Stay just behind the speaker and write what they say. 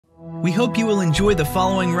We hope you will enjoy the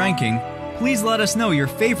following ranking. Please let us know your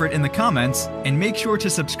favorite in the comments, and make sure to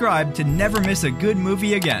subscribe to never miss a good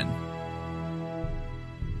movie again.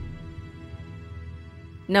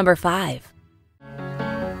 Number 5.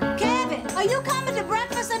 Kevin, are you coming to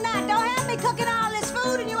breakfast or not? Don't have me cooking all this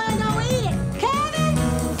food and you ain't gonna eat it.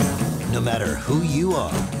 Kevin? No matter who you are.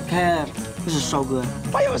 Kev, this is so good.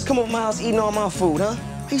 Why you always come over my house eating all my food, huh?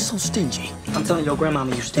 Why you so stingy? I'm telling your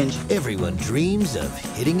grandmama you're stingy. Everyone dreams of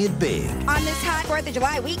hitting it big. On this hot 4th of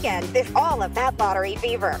July weekend, it's all about lottery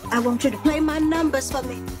fever. I want you to play my numbers for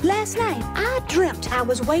me. Last night, I dreamt I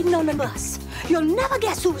was waiting on the bus. You'll never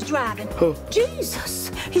guess who was driving. Who? Jesus.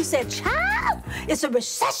 He said, child, it's a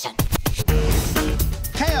recession.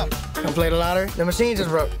 Cam, come play the lottery? The machine just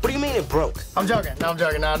broke. What do you mean it broke? I'm joking. No, I'm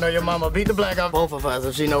joking. Now I know your mama beat the black off both of us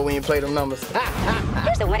if she know we ain't play them numbers.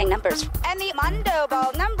 Here's the winning numbers. And the Mondo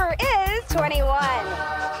Ball number is 21.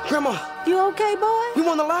 Grandma. You okay, boy? We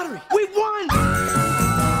won the lottery. We won!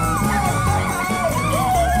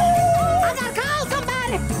 I gotta call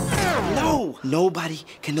somebody. No, nobody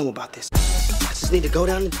can know about this. I just need to go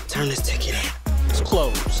down and turn this ticket in. It's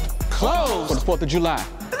closed. Closed? For the 4th of July.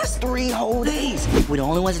 That's 3 whole days. We're the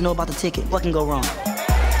only ones that know about the ticket. What can go wrong?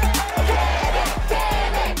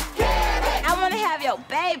 I wanna have your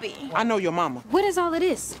baby. I know your mama. What is all of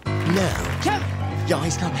this? Now, Kevin! Yo,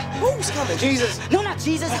 he's coming. Who's coming? Jesus. No, not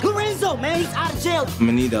Jesus. Lorenzo, man. He's out of jail. I'm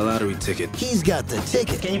gonna need that lottery ticket. he's got the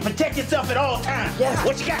ticket. Can you protect yourself at all times? Yeah.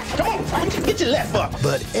 What you got? Come on, get your left up.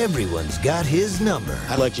 But everyone's got his number.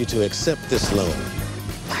 I'd like you to accept this loan.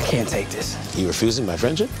 I can't take this. You refusing my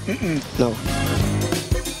friendship? No.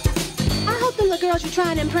 I hope the little girls you're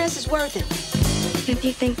trying to impress is worth it. If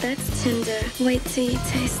you think that's tender, wait till you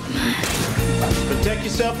taste mine. Protect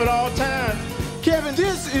yourself at all times. Kevin,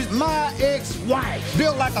 this is my ex-wife,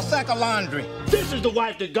 built like a sack of laundry. This is the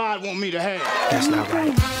wife that God want me to have. That's not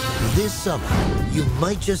right. This summer, you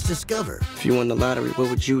might just discover If you won the lottery, what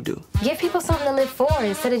would you do? Give people something to live for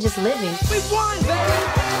instead of just living. We won,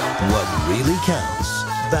 baby! what really counts.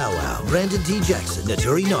 Bow Wow, Brandon T. Jackson,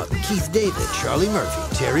 Naturi Naughton, Keith David, Charlie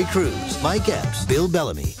Murphy, Terry Crews, Mike Epps, Bill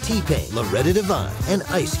Bellamy, T-Pain, Loretta Devine, and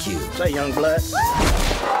Ice Cube. Say, young blood.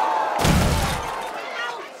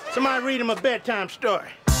 Somebody read him a bedtime story.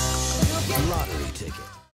 Lottery ticket.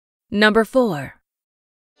 Number 4.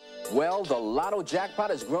 Well, the lotto jackpot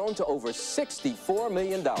has grown to over $64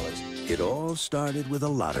 million. It all started with a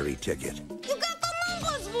lottery ticket. You got the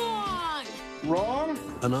numbers wrong. Wrong?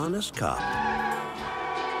 An honest cop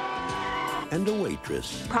and a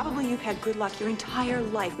waitress Probably you've had good luck your entire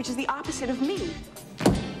life, which is the opposite of me.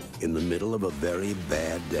 in the middle of a very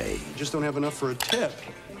bad day. Just don't have enough for a tip.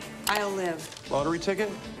 I'll live. Lottery ticket?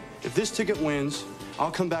 If this ticket wins,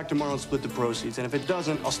 I'll come back tomorrow and split the proceeds. And if it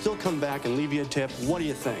doesn't, I'll still come back and leave you a tip. What do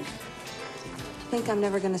you think? I think I'm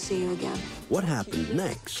never gonna see you again. What happened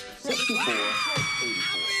next 64,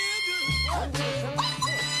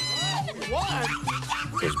 84.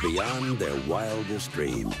 was beyond their wildest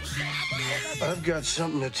dreams. I've got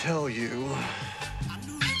something to tell you.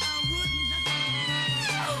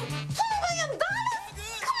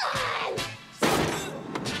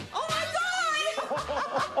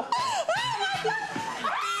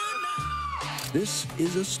 This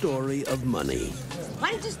is a story of money.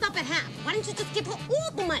 Why didn't you stop at half? Why didn't you just give her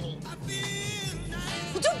all the money?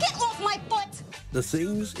 Would you get off my foot? The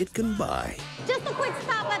things it can buy, Just a quick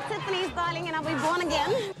stop at Tiffany's, darling, and I'll be born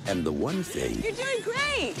again. and the one thing You're doing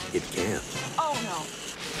great. it can't. Oh, no.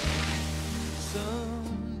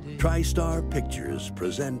 TriStar Pictures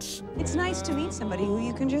presents It's nice to meet somebody who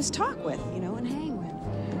you can just talk with, you know, and hang with.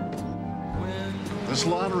 This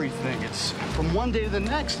lottery thing, it's from one day to the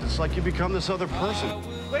next. It's like you become this other person.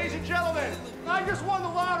 Ladies and gentlemen, I just won the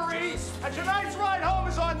lottery, and tonight's ride home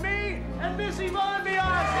is on me and Miss Yvonne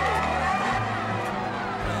Biazzi.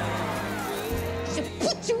 Should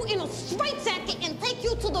put you in a straitjacket and take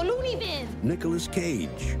you to the loony bin. Nicolas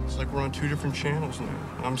Cage, It's like we're on 2 different channels now.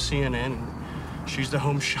 I'm CNN, and she's the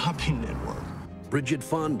Home Shopping Network. Bridget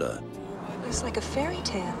Fonda, It's like a fairy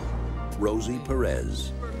tale. Rosie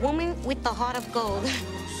Perez. Woman with the heart of gold.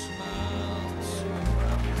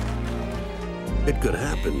 It could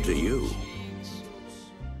happen to you.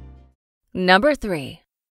 Number 3.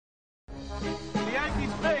 The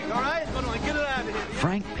Yankees big, all right? But get it out of here.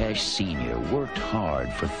 Frank Pesh Sr. worked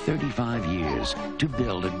hard for 35 years to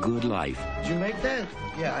build a good life. Did you make that?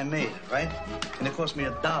 Yeah, I made it, right? And it cost me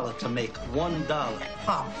 $1 to make $1.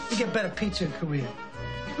 Pop, you get better pizza in Korea.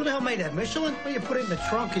 Who the hell made that, Michelin? Well, you put it in the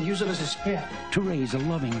trunk and use it as a spare. To raise a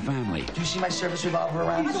loving family. Do you see my service revolver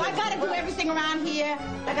around? So I gotta do everything around here.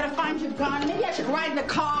 I gotta find your gun. Maybe I should ride in the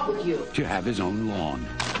car with you. To have his own lawn.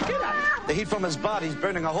 The heat from his body's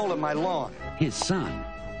burning a hole in my lawn. His son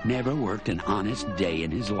never worked an honest day in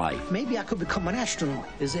his life. Maybe I could become an astronaut.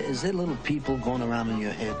 Is there little people going around in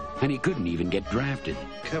your head? And he couldn't even get drafted.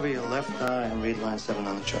 Cover your left eye and read line 7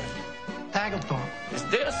 on the chart. Tagathon. Is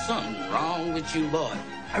there something wrong with you, boy?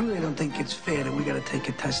 I really don't think it's fair that we gotta take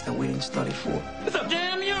a test that we didn't study for. It's a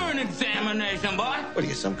damn urine examination, boy. What are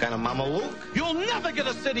you, some kind of Mama Luke? You'll never get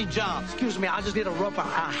a city job. Excuse me, I just need a rope.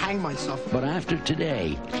 I'll hang myself. But after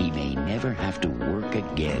today, he may never have to work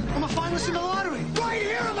again. I'm a finalist in the lottery. Right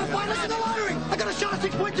here, I'm a finalist in the lottery. I got a shot at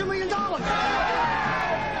 $6.2 million.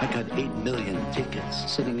 I got 8 million tickets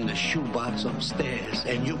sitting in a shoebox upstairs,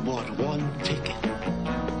 and you bought 1 ticket.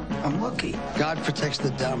 I'm lucky. God protects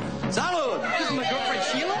the dumb. Salud! This is my girlfriend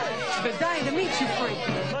Sheila. She's been dying to meet you, Frank.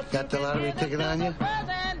 Got the lottery ticket on you?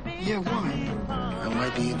 Yeah, why? I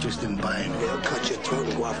might be interested in buying it. They'll cut your throat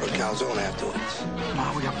and go out for a calzone afterwards.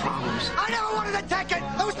 Mom, we got problems. I never wanted a ticket.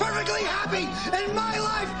 I was perfectly happy in my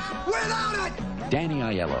life without it. Danny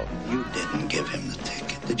Aiello. You didn't give him the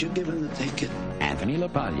ticket. Did you give him the ticket? Anthony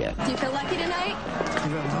LaPaglia. Do you feel lucky tonight?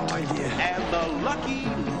 You have no idea. And the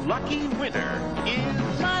lucky winner is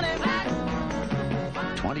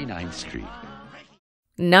 29th Street.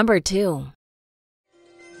 Number 2.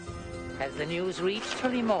 Has the news reached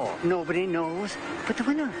Tullamore? Nobody knows but the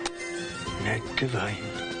winner. Ned Devine.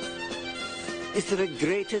 Is there a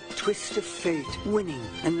greater twist of fate, winning,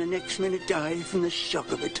 and the next minute die from the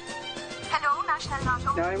shock of it? Hello, National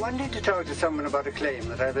Lotto. Now, I wanted to talk to someone about a claim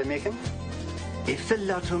that I've been making. If the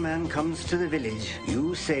lotto man comes to the village,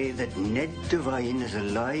 you say that Ned Devine is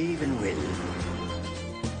alive and well.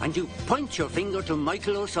 And you point your finger to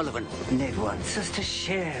Michael O'Sullivan. Ned wants us to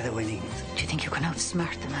share the winnings. Do you think you can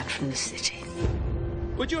outsmart the man from the city?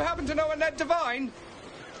 Would you happen to know a Ned Devine?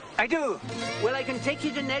 I do. Well, I can take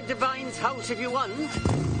you to Ned Devine's house if you want.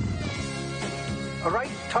 A right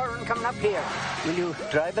turn coming up here. Will you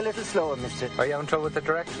drive a little slower, mister? Are you in trouble with the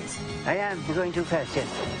directions? I am. You're going too fast, yes.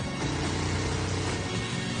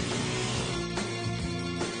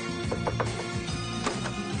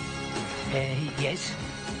 Yes?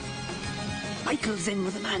 Michael's in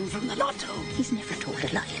with a man from the lotto. He's never told a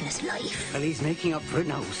lie in his life. Well, he's making up for it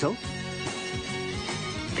now, so?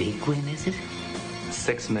 Big win, is it?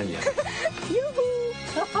 6 million.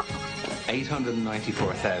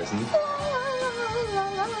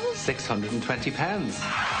 894,620 pounds.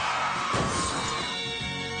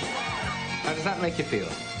 How does that make you feel?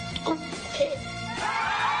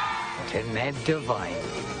 To Ned Devine.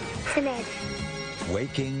 To Ned.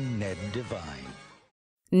 Waking Ned Devine.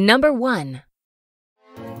 Number 1.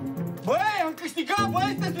 Băi, am câștigat,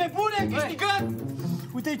 băi, sunteți nebuni, am câștigat!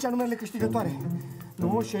 Uite aici numerele câștigătoare.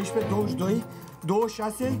 9, 16, 22,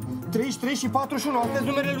 26, 33 și 41. Astea sunt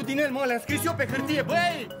numerele lui Tinel, mă, le-am scris eu pe hârtie,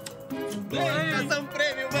 băi! Băi, asta un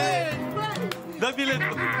premiu, băi! Da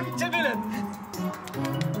biletul! Ce bilet?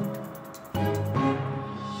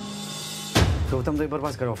 Căutăm 2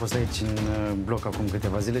 bărbați care au fost aici în bloc acum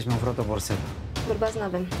câteva zile și mi-au furat o borsetă. Bărbați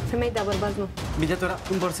n-avem. Femei, da, bărbați nu. Biletul era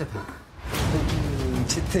în borsetă.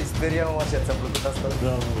 Ce te speria, mă, așa, ți-a plăcut asta? Da,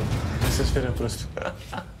 mă, nu se speria prostul.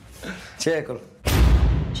 Ce e acolo?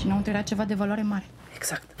 Și înăuntru era ceva de valoare mare.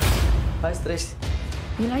 Exact. Hai să trăiești.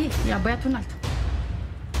 E la ei, e a băiatul înalt.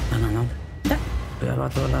 Ana înalt? Da. Păi a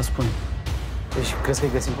luat-o ăla, spune. Deci crezi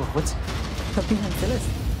că-i găsim pe hoți? Bineînțeles.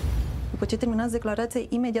 După ce terminați declarația,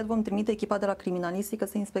 imediat vom trimite echipa de la criminalistică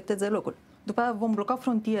să inspecteze locul. După aia vom bloca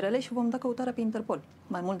frontierele și vom da căutarea pe Interpol.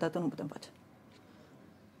 Mai mult de atât nu putem face.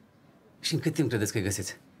 Și în cât timp credeți că-i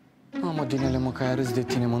găsiți? Mamă, Dinele, mă, că ai râs de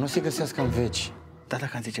tine, mă, nu se găsească în veci. Da,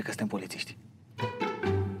 dacă îmi zice că suntem polițiști.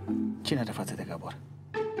 Cine are față de Gabor?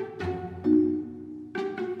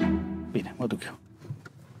 Bine, mă duc eu.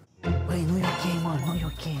 Băi, nu e ok, mă, nu e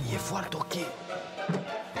ok. E foarte ok.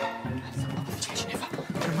 Vine cineva.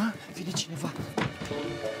 Mă, vine cineva.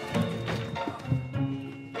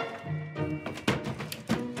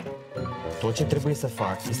 Tot ce trebuie să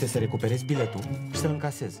fac este să recuperez biletul și să-l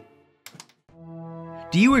încasez.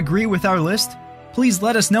 Do you agree with our list? Please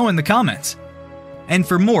let us know in the comments. And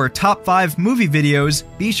for more top 5 movie videos,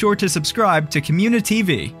 be sure to subscribe to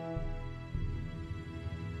communiTV.